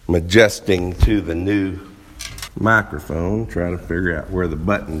I'm adjusting to the new microphone, trying to figure out where the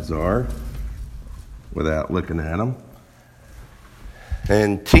buttons are without looking at them.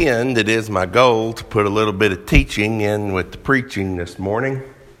 And 10, it is my goal to put a little bit of teaching in with the preaching this morning.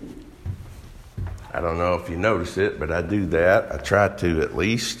 I don't know if you notice it, but I do that. I try to at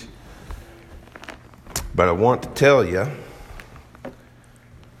least. But I want to tell you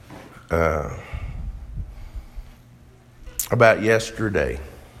about yesterday.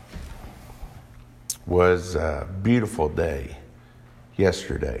 Was a beautiful day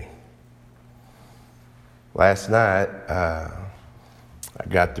yesterday. Last night, I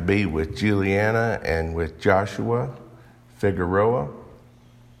got to be with Juliana and with Joshua Figueroa.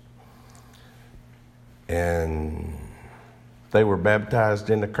 And they were baptized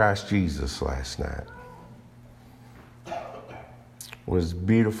into Christ Jesus last night. It was a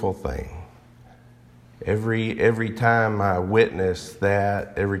beautiful thing. Every time I witness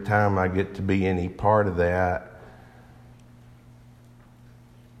that, every time I get to be any part of that,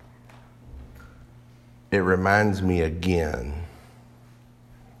 it reminds me again.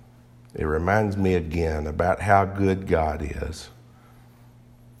 It reminds me again about how good God is.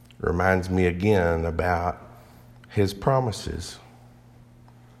 It reminds me again about His promises.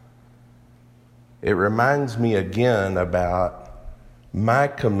 It reminds me again about my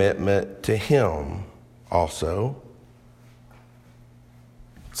commitment to Him. Also,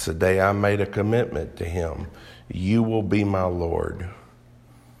 today I made a commitment to Him. You will be my Lord.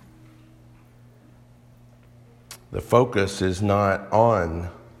 The focus is not on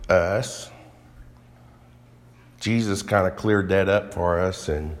us. Jesus kind of cleared that up for us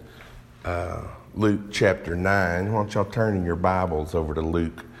in Luke chapter 9. Why don't y'all turn in your Bibles over to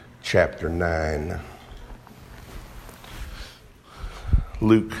Luke chapter 9.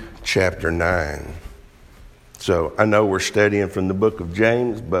 Luke chapter 9. So I know we're studying from the book of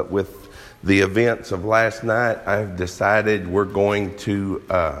James, but with the events of last night, I've decided we're going to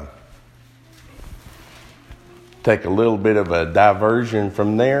take a little bit of a diversion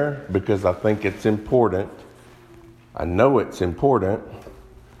from there because I think it's important. I know it's important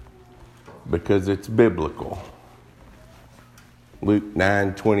because it's biblical. Luke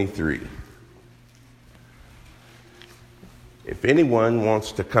 9:23. If anyone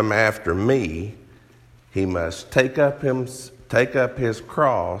wants to come after me, he must take up his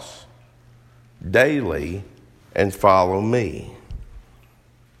cross daily and follow me.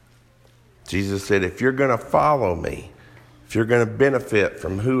 Jesus said, if you're going to follow me, if you're going to benefit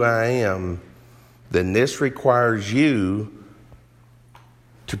from who I am, then this requires you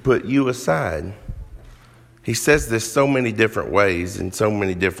to put you aside. He says this so many different ways in so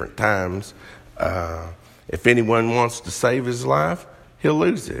many different times. If anyone wants to save his life, he'll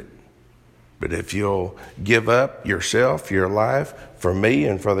lose it. But if you'll give up yourself, your life, for me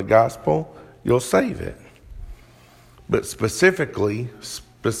and for the gospel, you'll save it. But specifically,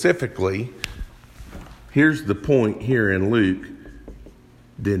 here's the point here in Luke.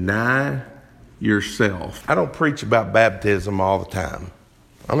 Deny yourself. I don't preach about baptism all the time.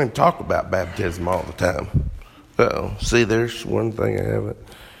 I don't even talk about baptism all the time. Uh-oh. See, there's one thing I haven't.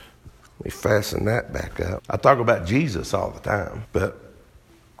 Let me fasten that back up. I talk about Jesus all the time, but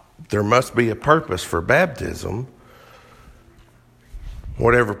there must be a purpose for baptism.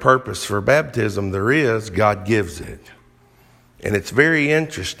 Whatever purpose for baptism there is, God gives it. And it's very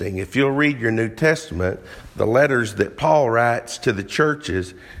interesting. If you'll read your New Testament, the letters that Paul writes to the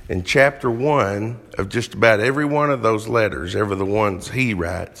churches in chapter 1 of just about every one of those letters, ever the ones he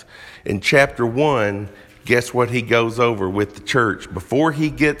writes, in chapter 1, guess what he goes over with the church? Before he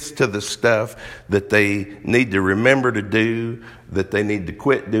gets to the stuff that they need to remember to do, that they need to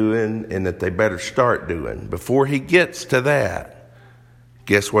quit doing, and that they better start doing. Before he gets to that,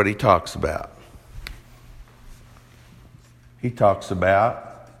 guess what he talks about? He talks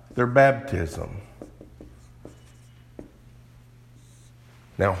about their baptism.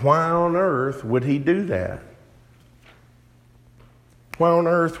 Now, why on earth would he do that? Why on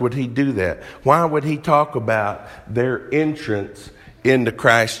earth would he do that? Why would he talk about their entrance into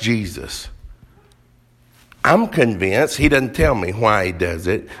Christ Jesus? I'm convinced, he doesn't tell me why he does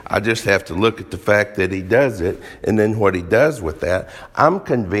it. I just have to look at the fact that he does it and then what he does with that. I'm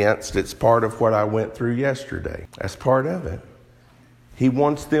convinced it's part of what I went through yesterday. That's part of it. He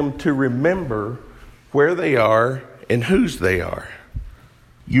wants them to remember where they are and whose they are.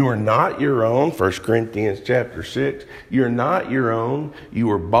 You are not your own, 1 Corinthians chapter 6. You're not your own. You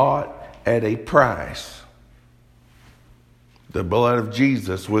were bought at a price. The blood of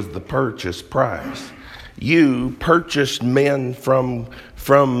Jesus was the purchase price. You purchased men from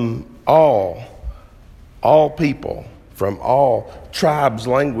all people, from all tribes,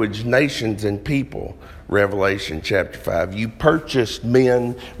 language, nations, and people. Revelation chapter 5. You purchased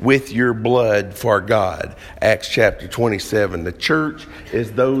men with your blood for God. Acts chapter 27. The church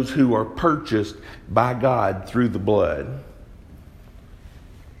is those who are purchased by God through the blood.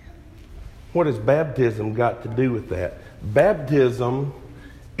 What has baptism got to do with that? Baptism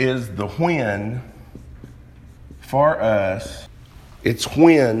is the when for us. It's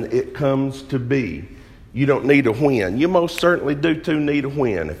when it comes to be. You don't need a when. You most certainly do too need a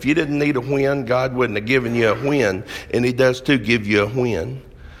when. If you didn't need a when, God wouldn't have given you a when, and He does too give you a when.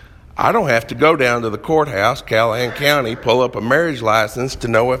 I don't have to go down to the courthouse, Callahan County, pull up a marriage license to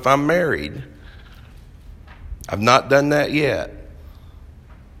know if I'm married. I've not done that yet.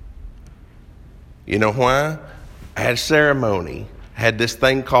 You know why? I had a ceremony. I had this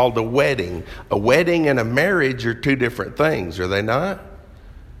thing called a wedding. A wedding and a marriage are two different things, are they not?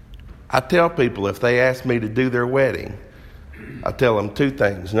 I tell people if they ask me to do their wedding, I tell them two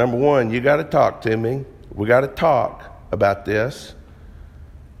things. Number one, you got to talk to me. We got to talk about this.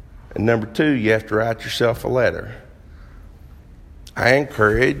 And number two, you have to write yourself a letter. I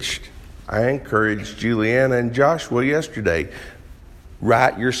encouraged Juliana and Joshua yesterday.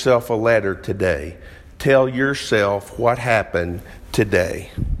 Write yourself a letter today. Tell yourself what happened today.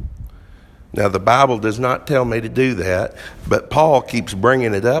 Now, the Bible does not tell me to do that, but Paul keeps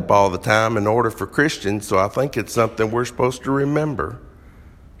bringing it up all the time in order for Christians, so I think it's something we're supposed to remember.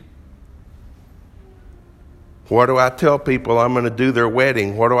 What do I tell people I'm going to do their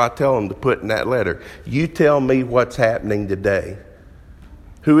wedding? What do I tell them to put in that letter? You tell me what's happening today.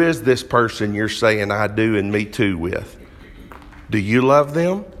 Who is this person you're saying I do and me too with? Do you love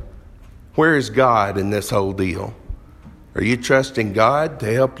them? Where is God in this whole deal? Are you trusting God to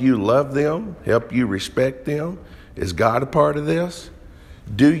help you love them, help you respect them? Is God a part of this?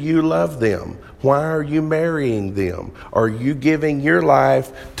 Do you love them? Why are you marrying them? Are you giving your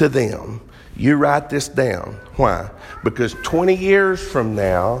life to them? You write this down. Why? Because 20 years from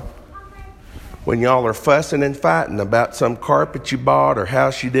now, when y'all are fussing and fighting about some carpet you bought or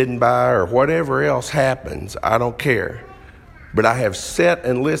house you didn't buy or whatever else happens, I don't care. But I have sat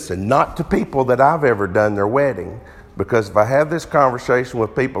and listened, not to people that I've ever done their wedding, because if I have this conversation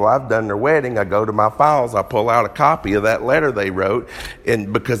with people I've done their wedding, I go to my files, I pull out a copy of that letter they wrote,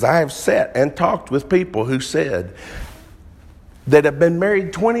 and because I have sat and talked with people who said that have been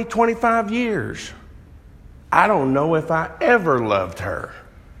married 20, 25 years, I don't know if I ever loved her.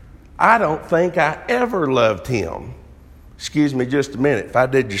 I don't think I ever loved him. Excuse me just a minute. If I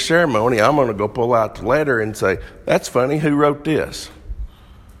did your ceremony, I'm going to go pull out the letter and say, that's funny, who wrote this?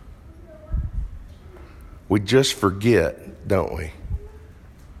 We just forget, don't we?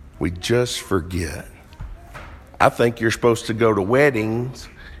 We just forget. I think you're supposed to go to weddings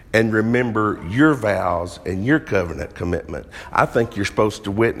and remember your vows and your covenant commitment. I think you're supposed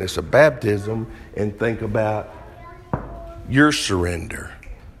to witness a baptism and think about your surrender.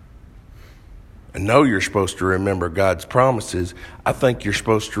 I know you're supposed to remember God's promises. I think you're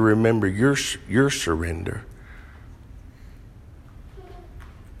supposed to remember your surrender.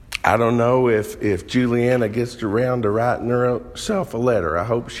 I don't know if Juliana gets around to writing herself a letter. I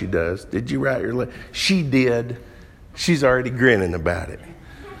hope she does. Did you write your letter? She did. She's already grinning about it.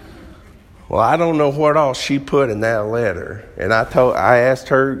 Well, I don't know what all she put in that letter. And I asked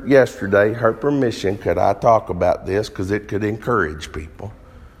her yesterday, her permission, could I talk about this because it could encourage people.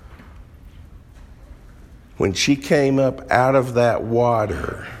 When she came up out of that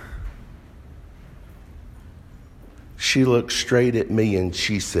water, she looked straight at me and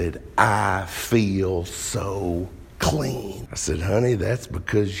she said, I feel so clean. I said, honey, that's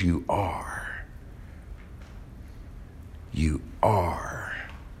because you are. You are.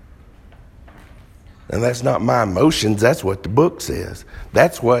 And that's not my emotions. That's what the book says.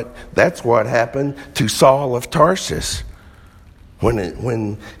 That's what happened to Saul of Tarsus.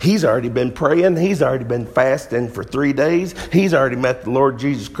 When he's already been praying, he's already been fasting for 3 days. He's already met the Lord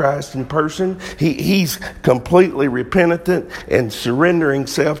Jesus Christ in person. He's completely repentant and surrendering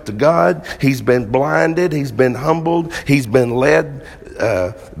himself to God. He's been blinded. He's been humbled. He's been led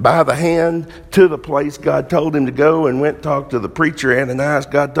by the hand to the place God told him to go, and went and talked to the preacher Ananias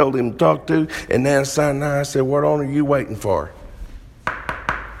God told him to talk to. And Ananias said, what on are you waiting for?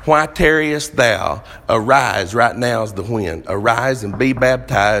 Why tarriest thou? Arise, right now is the when. Arise and be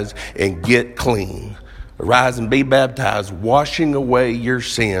baptized and get clean. Arise and be baptized, washing away your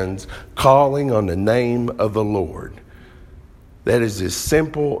sins, calling on the name of the Lord. That is as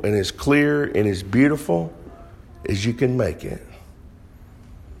simple and as clear and as beautiful as you can make it.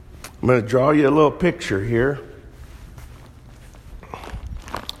 I'm going to draw you a little picture here.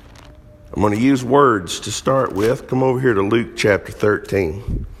 I'm going to use words to start with. Come over here to Luke chapter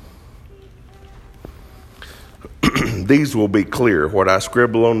 13. These will be clear. What I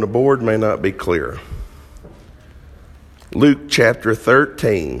scribble on the board may not be clear. Luke chapter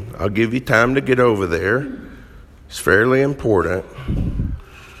 13. I'll give you time to get over there. It's fairly important.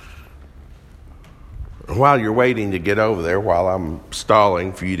 While you're waiting to get over there, while I'm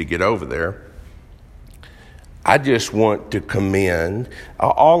stalling for you to get over there, I just want to commend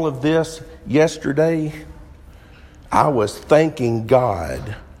all of this. Yesterday, I was thanking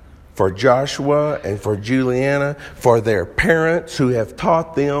God for Joshua and for Juliana, for their parents who have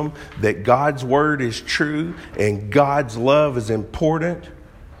taught them that God's word is true and God's love is important,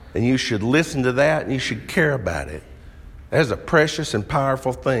 and you should listen to that and you should care about it. That is a precious and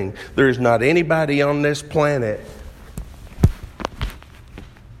powerful thing. There is not anybody on this planet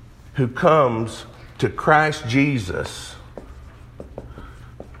who comes to Christ Jesus.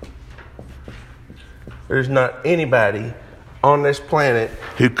 There's not anybody on this planet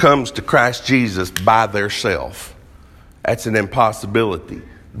who comes to Christ Jesus by theirself. That's an impossibility.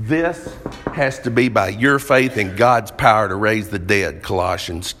 This has to be by your faith in God's power to raise the dead,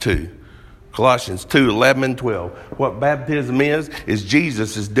 Colossians 2. Colossians 2, 11 and 12. What baptism is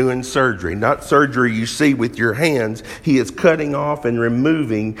Jesus is doing surgery. Not surgery you see with your hands. He is cutting off and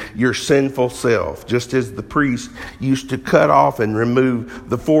removing your sinful self. Just as the priest used to cut off and remove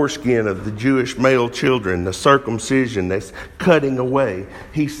the foreskin of the Jewish male children, the circumcision that's cutting away.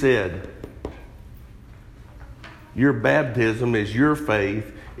 He said, your baptism is your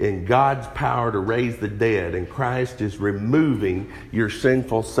faith in God's power to raise the dead, and Christ is removing your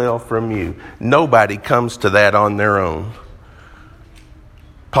sinful self from you. Nobody comes to that on their own.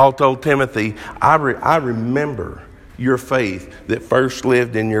 Paul told Timothy, I remember your faith that first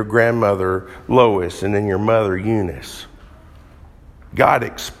lived in your grandmother Lois and in your mother Eunice. God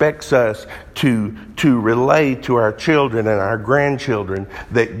expects us to relay to our children and our grandchildren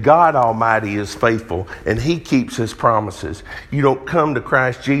that God Almighty is faithful and He keeps His promises. You don't come to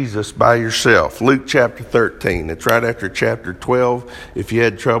Christ Jesus by yourself. Luke chapter 13. It's right after chapter 12 if you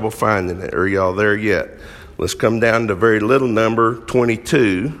had trouble finding it. Are y'all there yet? Let's come down to very little number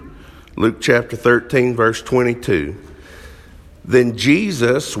 22. Luke chapter 13 verse 22. Then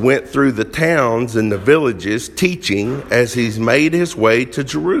Jesus went through the towns and the villages teaching as He's made His way to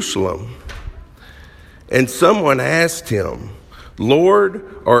Jerusalem. And someone asked Him,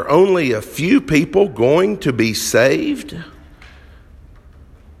 Lord, are only a few people going to be saved?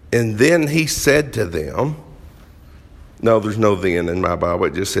 And then He said to them, no, there's no then in my Bible.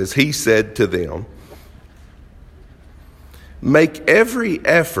 It just says, He said to them, Make every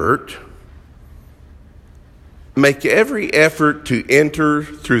effort to enter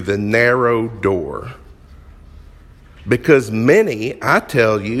through the narrow door. Because many, I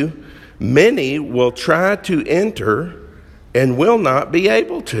tell you, many will try to enter and will not be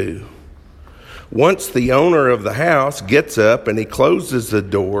able to. Once the owner of the house gets up and he closes the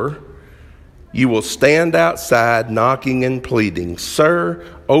door, you will stand outside knocking and pleading, Sir,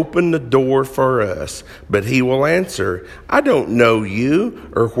 open the door for us. But he will answer, I don't know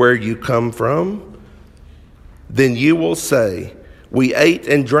you or where you come from. Then you will say, We ate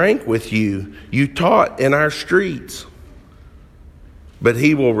and drank with you. You taught in our streets. But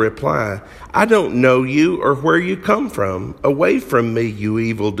he will reply, I don't know you or where you come from. Away from me, you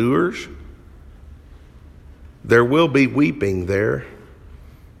evildoers. There will be weeping there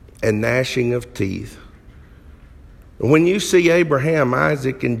and gnashing of teeth. When you see Abraham,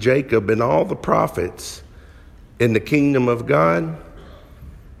 Isaac, and Jacob and all the prophets in the kingdom of God,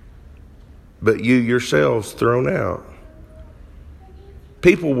 but you yourselves thrown out.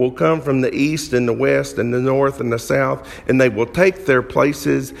 People will come from the east and the west and the north and the south, and they will take their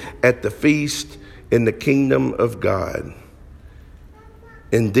places at the feast in the kingdom of God.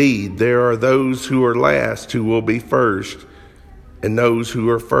 Indeed, there are those who are last who will be first, and those who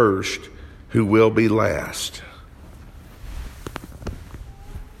are first who will be last.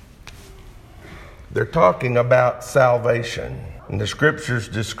 They're talking about salvation. And the scriptures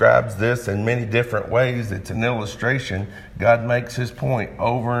describes this in many different ways. It's an illustration. God makes His point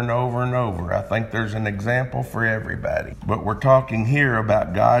over and over and over. I think there's an example for everybody. But we're talking here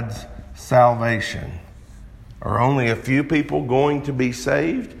about God's salvation. Are only a few people going to be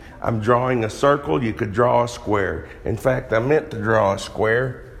saved? I'm drawing a circle. You could draw a square. In fact, I meant to draw a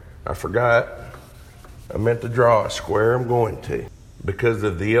square. I forgot. I meant to draw a square. I'm going to. Because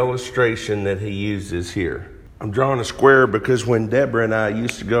of the illustration that he uses here. I'm drawing a square because when Deborah and I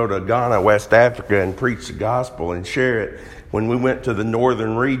used to go to Ghana, West Africa, and preach the gospel and share it, when we went to the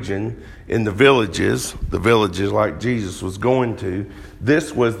northern region in the villages like Jesus was going to,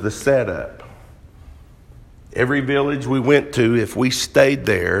 this was the setup. Every village we went to, if we stayed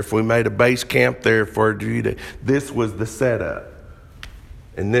there, if we made a base camp there for a few days, this was the setup.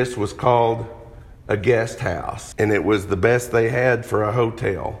 And this was called a guest house. And it was the best they had for a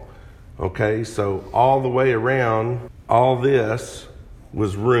hotel. Okay, so all the way around, all this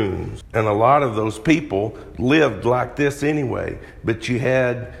was rooms. And a lot of those people lived like this anyway. But you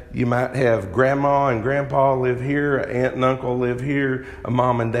might have grandma and grandpa live here, an aunt and uncle live here, a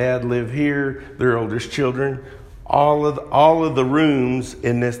mom and dad live here, their oldest children. All of the rooms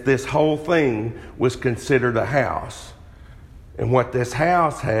in this whole thing was considered a house. And what this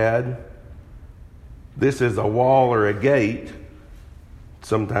house had, this is a wall or a gate.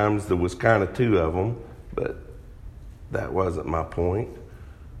 Sometimes there was kind of two of them, but that wasn't my point.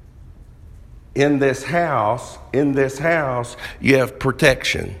 In this house, you have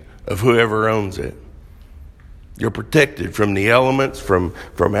protection of whoever owns it. You're protected from the elements, from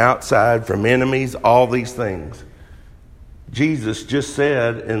outside, from enemies, all these things. Jesus just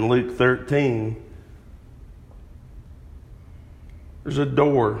said in Luke 13, there's a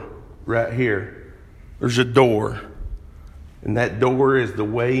door right here. There's a door. And that door is the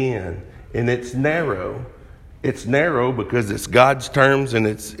way in. And it's narrow. It's narrow because it's God's terms and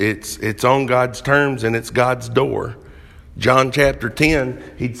it's on God's terms and it's God's door. John chapter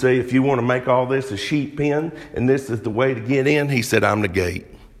 10, he'd say, if you want to make all this a sheep pen and this is the way to get in, he said, I'm the gate.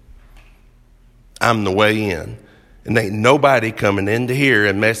 I'm the way in. And ain't nobody coming into here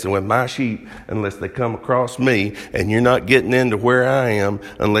and messing with my sheep unless they come across me. And you're not getting into where I am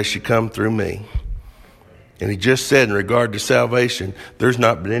unless you come through me. And he just said in regard to salvation, there's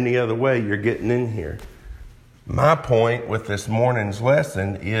not been any other way you're getting in here. My point with this morning's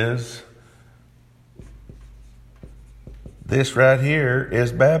lesson is this right here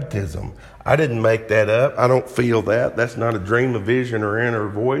is baptism. I didn't make that up. I don't feel that. That's not a dream, a vision, or inner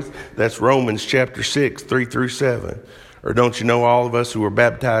voice. That's Romans chapter 6, 3-7. Or don't you know all of us who were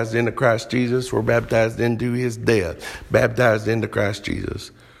baptized into Christ Jesus were baptized into his death, baptized into Christ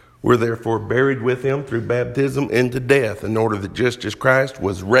Jesus. We're therefore buried with him through baptism into death, in order that just as Christ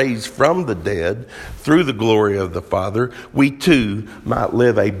was raised from the dead through the glory of the Father, we too might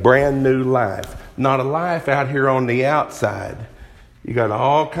live a brand new life. Not a life out here on the outside. You got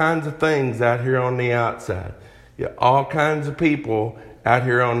all kinds of things out here on the outside. You got all kinds of people out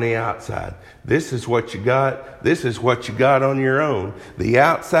here on the outside. This is what you got. This is what you got on your own. The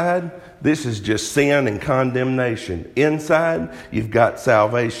outside, this is just sin and condemnation. Inside, you've got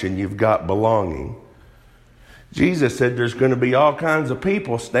salvation. You've got belonging. Jesus said there's going to be all kinds of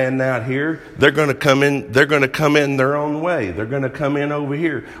people standing out here. They're going to come in their own way. They're going to come in over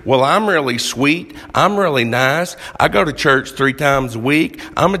here. Well, I'm really sweet. I'm really nice. I go to church 3 times a week.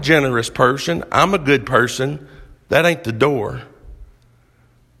 I'm a generous person. I'm a good person. That ain't the door.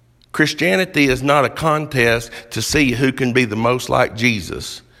 Christianity is not a contest to see who can be the most like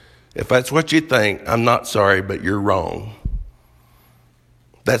Jesus. If that's what you think, I'm not sorry, but you're wrong.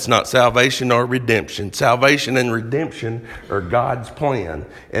 That's not salvation or redemption. Salvation and redemption are God's plan.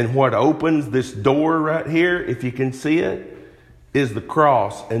 And what opens this door right here, if you can see it, is the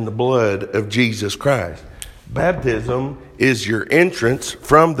cross and the blood of Jesus Christ. Baptism is your entrance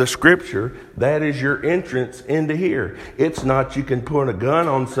from the Scripture. That is your entrance into here. It's not you can put a gun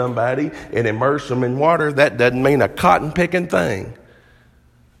on somebody and immerse them in water. That doesn't mean a cotton-picking thing.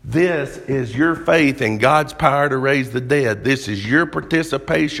 This is your faith in God's power to raise the dead. This is your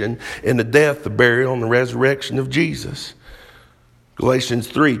participation in the death, the burial, and the resurrection of Jesus.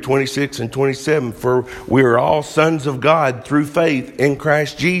 Galatians 3:26-27, for we are all sons of God through faith in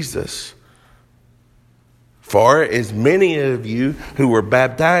Christ Jesus. For as many of you who were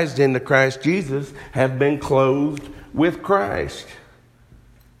baptized into Christ Jesus have been clothed with Christ.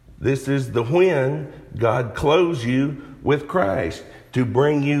 This is the when God clothes you with Christ, to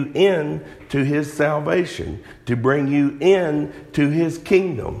bring you in to his salvation, to bring you in to his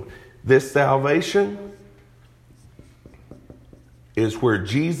kingdom. This salvation is where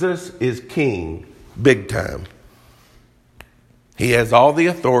Jesus is king, big time. He has all the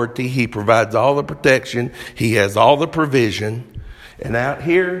authority. He provides all the protection. He has all the provision. And out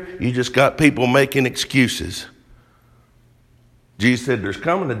here, you just got people making excuses. Jesus said, there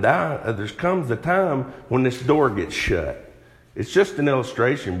comes a time when this door gets shut. It's just an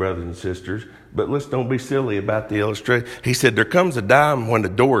illustration, brothers and sisters, but let's don't be silly about the illustration. He said, there comes a time when the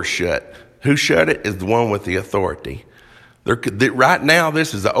door's shut. Who shut it is the one with the authority. Right now,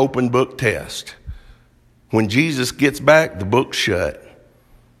 this is an open book test. When Jesus gets back, the book's shut.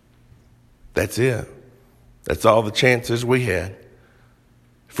 That's it. That's all the chances we had.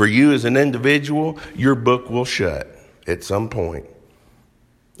 For you as an individual, your book will shut at some point.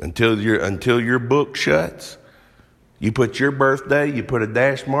 Until your book shuts, you put your birthday, you put a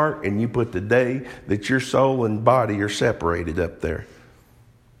dash mark, and you put the day that your soul and body are separated up there.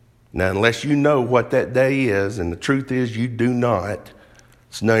 Now, unless you know what that day is, and the truth is you do not,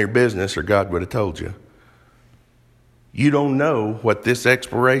 it's none of your business, or God would have told you. You don't know what this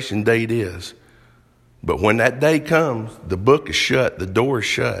expiration date is. But when that day comes, the book is shut, the door is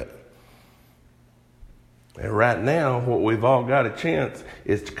shut. And right now, what we've all got a chance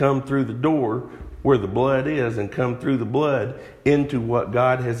is to come through the door where the blood is and come through the blood into what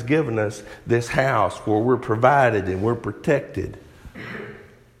God has given us, this house where we're provided and we're protected.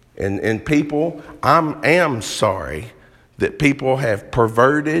 And people, I am sorry that people have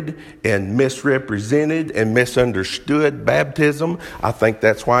perverted and misrepresented and misunderstood baptism. I think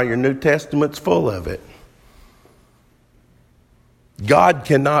that's why your New Testament's full of it. God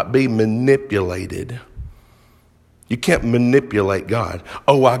cannot be manipulated. You can't manipulate God.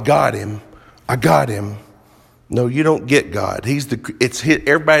 Oh, I got him. I got him. No, you don't get God.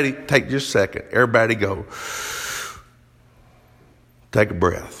 Everybody, take just a second. Everybody go. Take a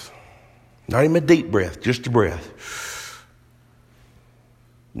breath. Not even a deep breath, just a breath.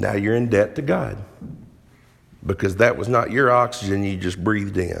 Now you're in debt to God because that was not your oxygen you just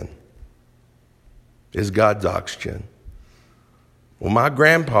breathed in. It's God's oxygen. Well, my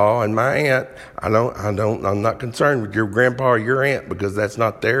grandpa and my aunt, I'm not concerned with your grandpa or your aunt because that's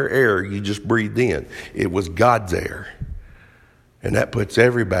not their air you just breathed in. It was God's air. And that puts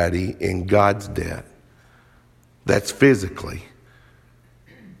everybody in God's debt. That's physically.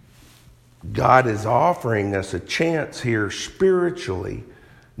 God is offering us a chance here spiritually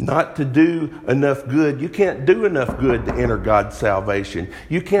not to do enough good. You can't do enough good to enter God's salvation.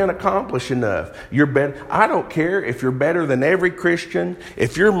 You can't accomplish enough. You're better. I don't care if you're better than every Christian.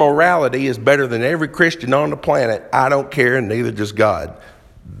 If your morality is better than every Christian on the planet, I don't care, and neither does God.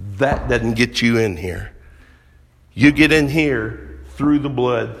 That doesn't get you in here. You get in here through the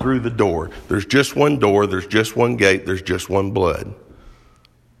blood, through the door. There's just one door. There's just one gate. There's just one blood.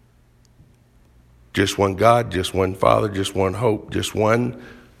 Just one God, just one Father, just one hope, just one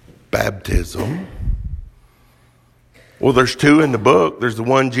baptism. Well, there's two in the book. There's the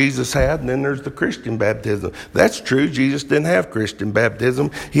one Jesus had, and then there's the Christian baptism. That's true. Jesus didn't have Christian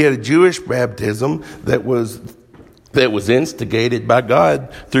baptism. He had a Jewish baptism that was instigated by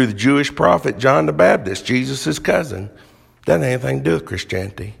God through the Jewish prophet John the Baptist, Jesus' cousin. Doesn't have anything to do with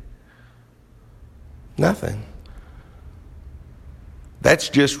Christianity. Nothing. That's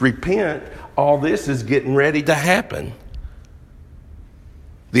just repent. All this is getting ready to happen.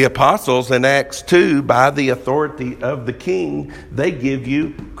 The apostles in Acts 2, by the authority of the king, they give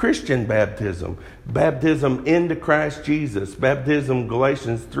you Christian baptism. Baptism into Christ Jesus. Baptism,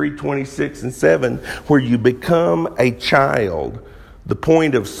 Galatians 3:26 and 7, where you become a child. The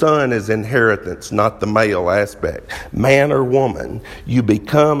point of son is inheritance, not the male aspect. Man or woman, you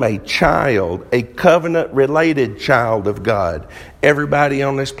become a child, a covenant-related child of God. Everybody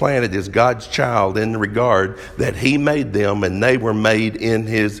on this planet is God's child in the regard that he made them and they were made in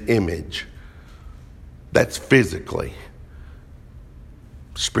his image. That's physically.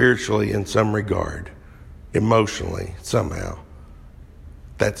 Spiritually in some regard. Emotionally somehow.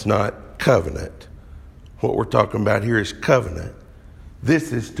 That's not covenant. What we're talking about here is covenant.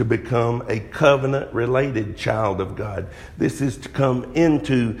 This is to become a covenant-related child of God. This is to come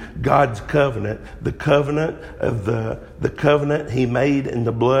into God's covenant, the covenant of the covenant he made in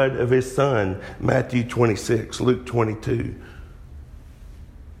the blood of his Son, Matthew 26, Luke 22.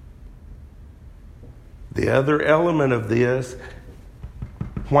 The other element of this,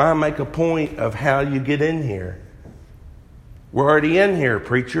 why make a point of how you get in here? We're already in here,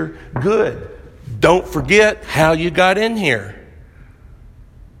 preacher. Good. Don't forget how you got in here.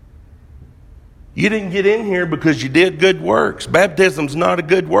 You didn't get in here because you did good works. Baptism's not a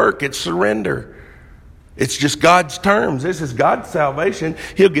good work. It's surrender. It's just God's terms. This is God's salvation.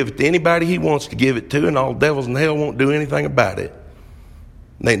 He'll give it to anybody he wants to give it to, and all devils in hell won't do anything about it.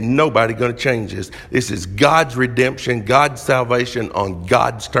 Ain't nobody going to change this. This is God's redemption, God's salvation on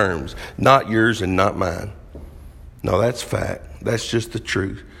God's terms, not yours and not mine. No, that's fact. That's just the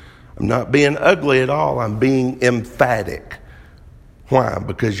truth. I'm not being ugly at all. I'm being emphatic. Why?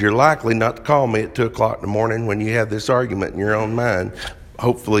 Because you're likely not to call me at 2 o'clock in the morning when you have this argument in your own mind.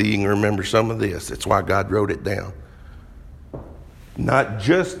 Hopefully you can remember some of this. That's why God wrote it down. Not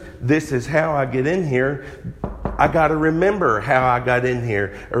just this is how I get in here. I got to remember how I got in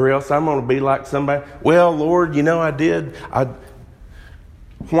here, or else I'm going to be like somebody. Well, Lord, I did.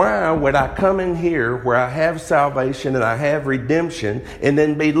 Why would I come in here where I have salvation and I have redemption and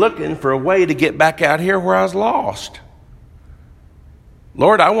then be looking for a way to get back out here where I was lost?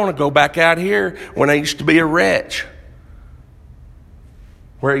 Lord, I want to go back out here when I used to be a wretch,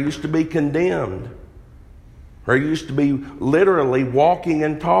 where I used to be condemned, where I used to be literally walking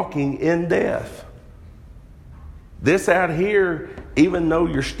and talking in death. This out here, even though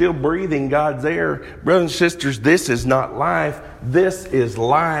you're still breathing God's air, brothers and sisters, this is not life. This is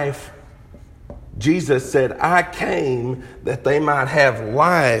life. Jesus said, I came that they might have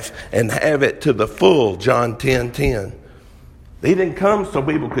life and have it to the full, John 10:10. He didn't come so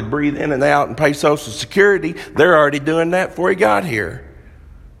people could breathe in and out and pay Social Security. They're already doing that before he got here.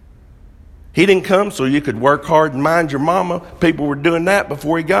 He didn't come so you could work hard and mind your mama. People were doing that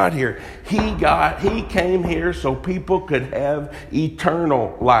before he got here. He came here so people could have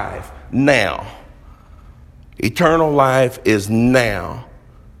eternal life now. Eternal life is now.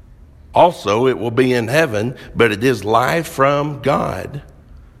 Also, it will be in heaven, but it is life from God.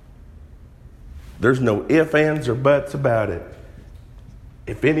 There's no ifs, ands, or buts about it.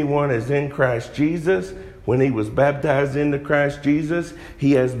 If anyone is in Christ Jesus, when he was baptized into Christ Jesus,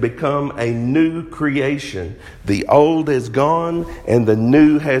 he has become a new creation. The old is gone and the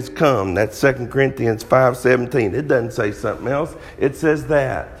new has come. That's 2 Corinthians 5:17. It doesn't say something else. It says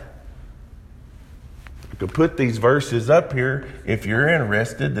that. I could put these verses up here if you're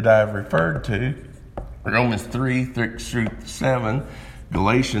interested that I've referred to. Romans 3:6-7,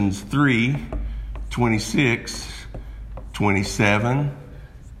 Galatians 3:26-27.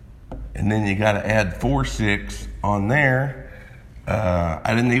 And then you got to add 4:6 on there.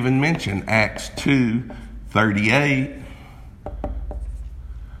 I didn't even mention Acts 2:38,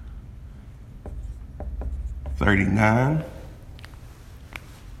 39.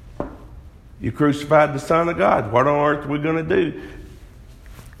 You crucified the Son of God. What on earth are we going to do?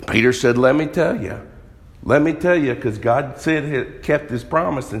 Peter said, let me tell you. Let me tell you, because God said He kept His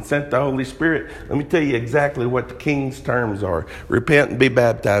promise and sent the Holy Spirit. Let me tell you exactly what the King's terms are. Repent and be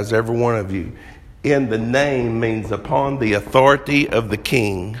baptized, every one of you. In the name means upon the authority of the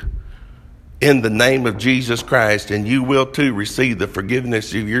King. In the name of Jesus Christ. And you will too receive the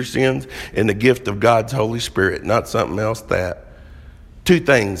forgiveness of your sins and the gift of God's Holy Spirit. Not something else that. Two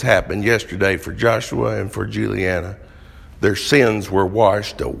things happened yesterday for Joshua and for Juliana. Their sins were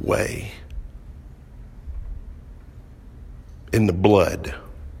washed away. In the blood,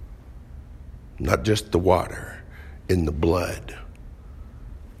 not just the water, in the blood.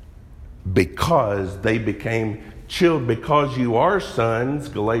 Because they became children, because you are sons,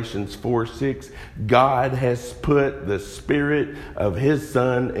 Galatians 4:6, God has put the Spirit of His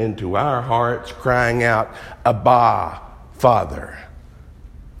Son into our hearts, crying out, Abba, Father.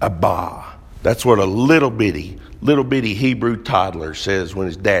 Abba. That's what a little bitty Hebrew toddler says when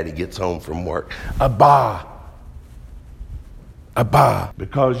his daddy gets home from work. Abba. Abba.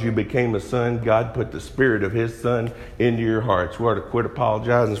 Because you became a son, God put the Spirit of His Son into your hearts. We ought to quit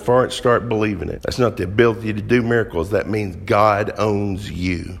apologizing for it and start believing it. That's not the ability to do miracles. That means God owns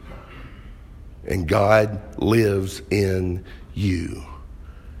you. And God lives in you.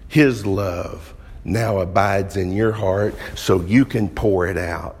 His love now abides in your heart so you can pour it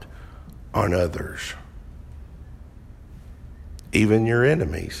out on others. Even your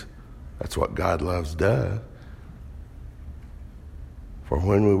enemies. That's what God loves does. For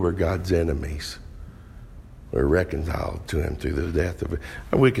when we were God's enemies, we were reconciled to Him through the death of it.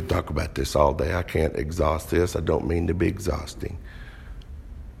 And we could talk about this all day. I can't exhaust this. I don't mean to be exhausting.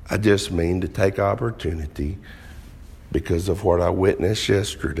 I just mean to take opportunity because of what I witnessed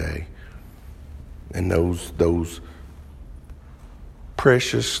yesterday and those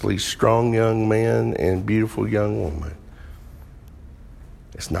preciously strong young men and beautiful young woman.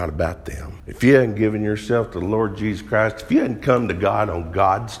 It's not about them. If you hadn't given yourself to the Lord Jesus Christ, if you hadn't come to God on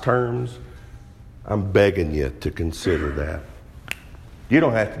God's terms, I'm begging you to consider that. You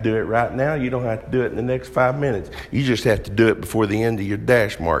don't have to do it right now. You don't have to do it in the next 5 minutes. You just have to do it before the end of your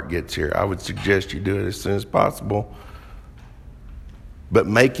dash mark gets here. I would suggest you do it as soon as possible. But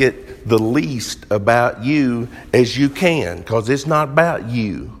make it the least about you as you can, because it's not about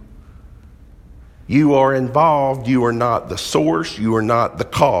you. You are involved. You are not the source. You are not the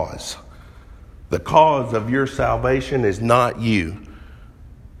cause. The cause of your salvation is not you.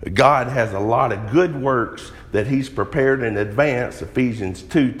 God has a lot of good works that he's prepared in advance, Ephesians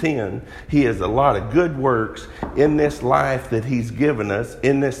 2:10. He has a lot of good works in this life that he's given us,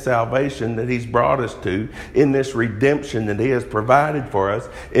 in this salvation that he's brought us to, in this redemption that he has provided for us,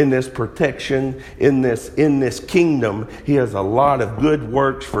 in this protection, in this kingdom. He has a lot of good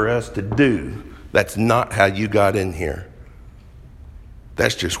works for us to do. That's not how you got in here.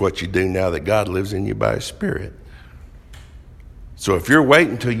 That's just what you do now that God lives in you by his Spirit. So if you're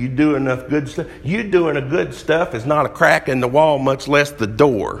waiting until you do enough good stuff, you doing a good stuff is not a crack in the wall, much less the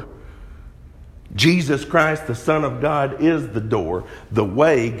door. Jesus Christ, the Son of God, is the door. The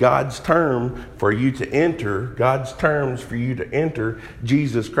way, God's term for you to enter, God's terms for you to enter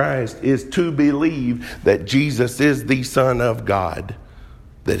Jesus Christ is to believe that Jesus is the Son of God,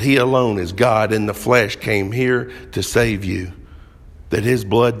 that he alone is God in the flesh, came here to save you, that his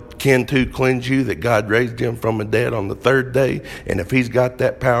blood can to cleanse you, that God raised him from the dead on the third day, and if he's got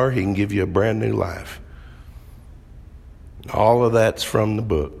that power, he can give you a brand new life. All of that's from the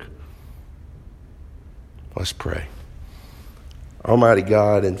book. Let's pray. Almighty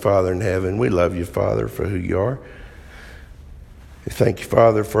God and Father in heaven, we love you, Father, for who you are. We thank you,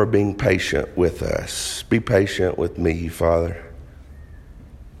 Father, for being patient with us. Be patient with me, Father.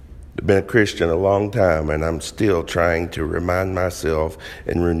 I've been a Christian a long time, and I'm still trying to remind myself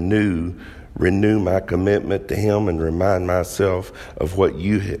and renew my commitment to him and remind myself of what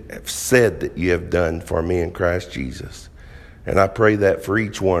you have said that you have done for me in Christ Jesus. And I pray that for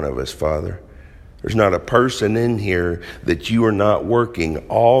each one of us, Father. There's not a person in here that you are not working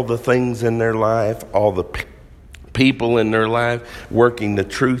all the things in their life, all the people in their life, working the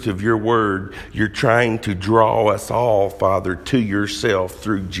truth of your word. You're trying to draw us all, Father, to yourself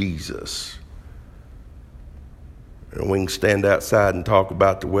through Jesus. And we can stand outside and talk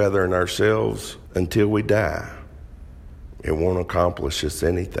about the weather and ourselves until we die. It won't accomplish us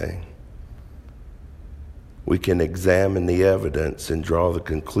anything. We can examine the evidence and draw the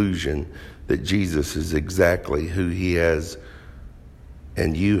conclusion that Jesus is exactly who he has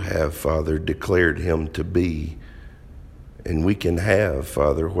and you have, Father, declared him to be. And we can have,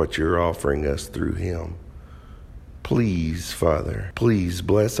 Father, what you're offering us through him. Please, Father, please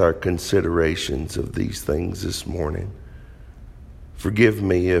bless our considerations of these things this morning. Forgive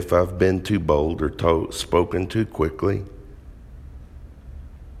me if I've been too bold or spoken too quickly.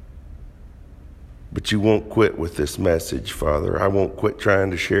 But you won't quit with this message, Father. I won't quit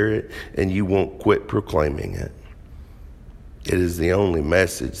trying to share it, and you won't quit proclaiming it. It is the only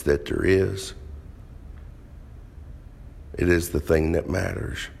message that there is. It is the thing that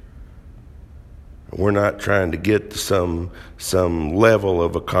matters. We're not trying to get to some level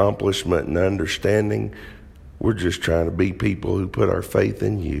of accomplishment and understanding. We're just trying to be people who put our faith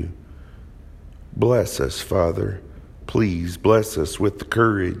in you. Bless us, Father. Please bless us with the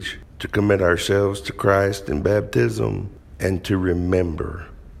courage to commit ourselves to Christ in baptism and to remember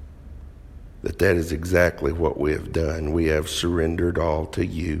that that is exactly what we have done. We have surrendered all to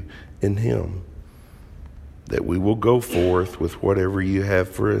you in him. That we will go forth with whatever you have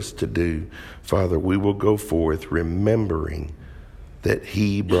for us to do. Father, we will go forth remembering that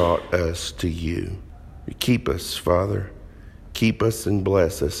he brought us to you. Keep us, Father. Keep us and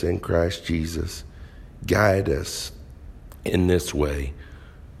bless us in Christ Jesus. Guide us in this way.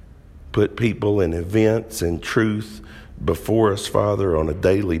 Put people and events and truth before us, Father, on a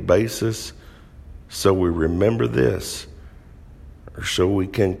daily basis, so we remember this, or so we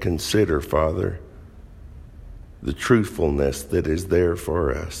can consider, Father, the truthfulness that is there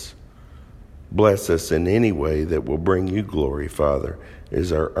for us. Bless us in any way that will bring you glory, Father,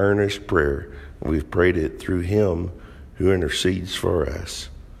 is our earnest prayer. We've prayed it through him who intercedes for us,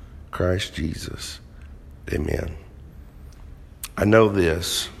 Christ Jesus. Amen. I know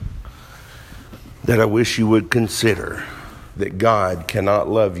this, that I wish you would consider that God cannot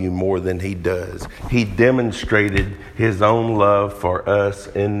love you more than he does. He demonstrated his own love for us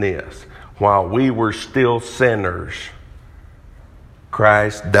in this. While we were still sinners,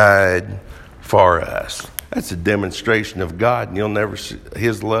 Christ died for us. That's a demonstration of God, and you'll never see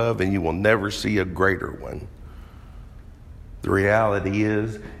his love, and you will never see a greater one. The reality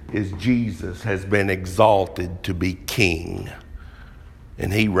is Jesus has been exalted to be king.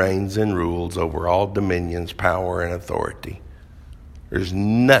 And he reigns and rules over all dominions, power, and authority. There's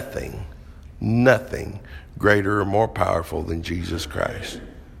nothing greater or more powerful than Jesus Christ.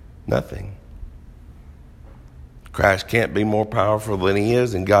 Nothing. Christ can't be more powerful than he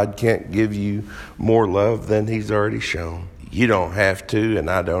is, and God can't give you more love than he's already shown. You don't have to, and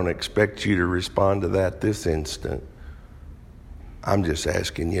I don't expect you to respond to that this instant. I'm just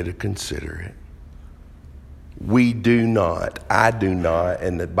asking you to consider it. We do not, I do not,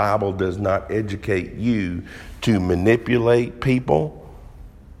 and the Bible does not educate you to manipulate people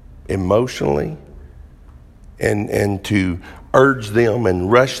emotionally and to urge them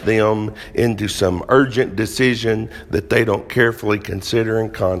and rush them into some urgent decision that they don't carefully consider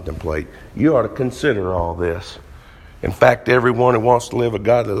and contemplate. You ought to consider all this. In fact, everyone who wants to live a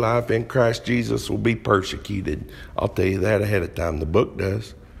godly life in Christ Jesus will be persecuted. I'll tell you that ahead of time. The book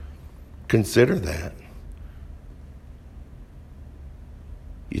does. Consider that.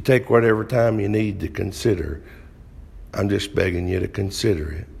 You take whatever time you need to consider. I'm just begging you to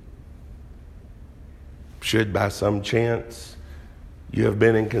consider it. Should by some chance you have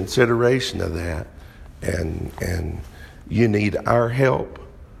been in consideration of that and you need our help,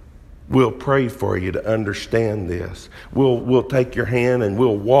 we'll pray for you to understand this. We'll take your hand and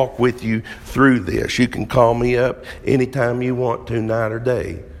we'll walk with you through this. You can call me up anytime you want to, night or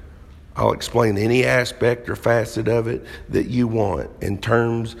day. I'll explain any aspect or facet of it that you want in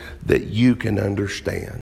terms that you can understand.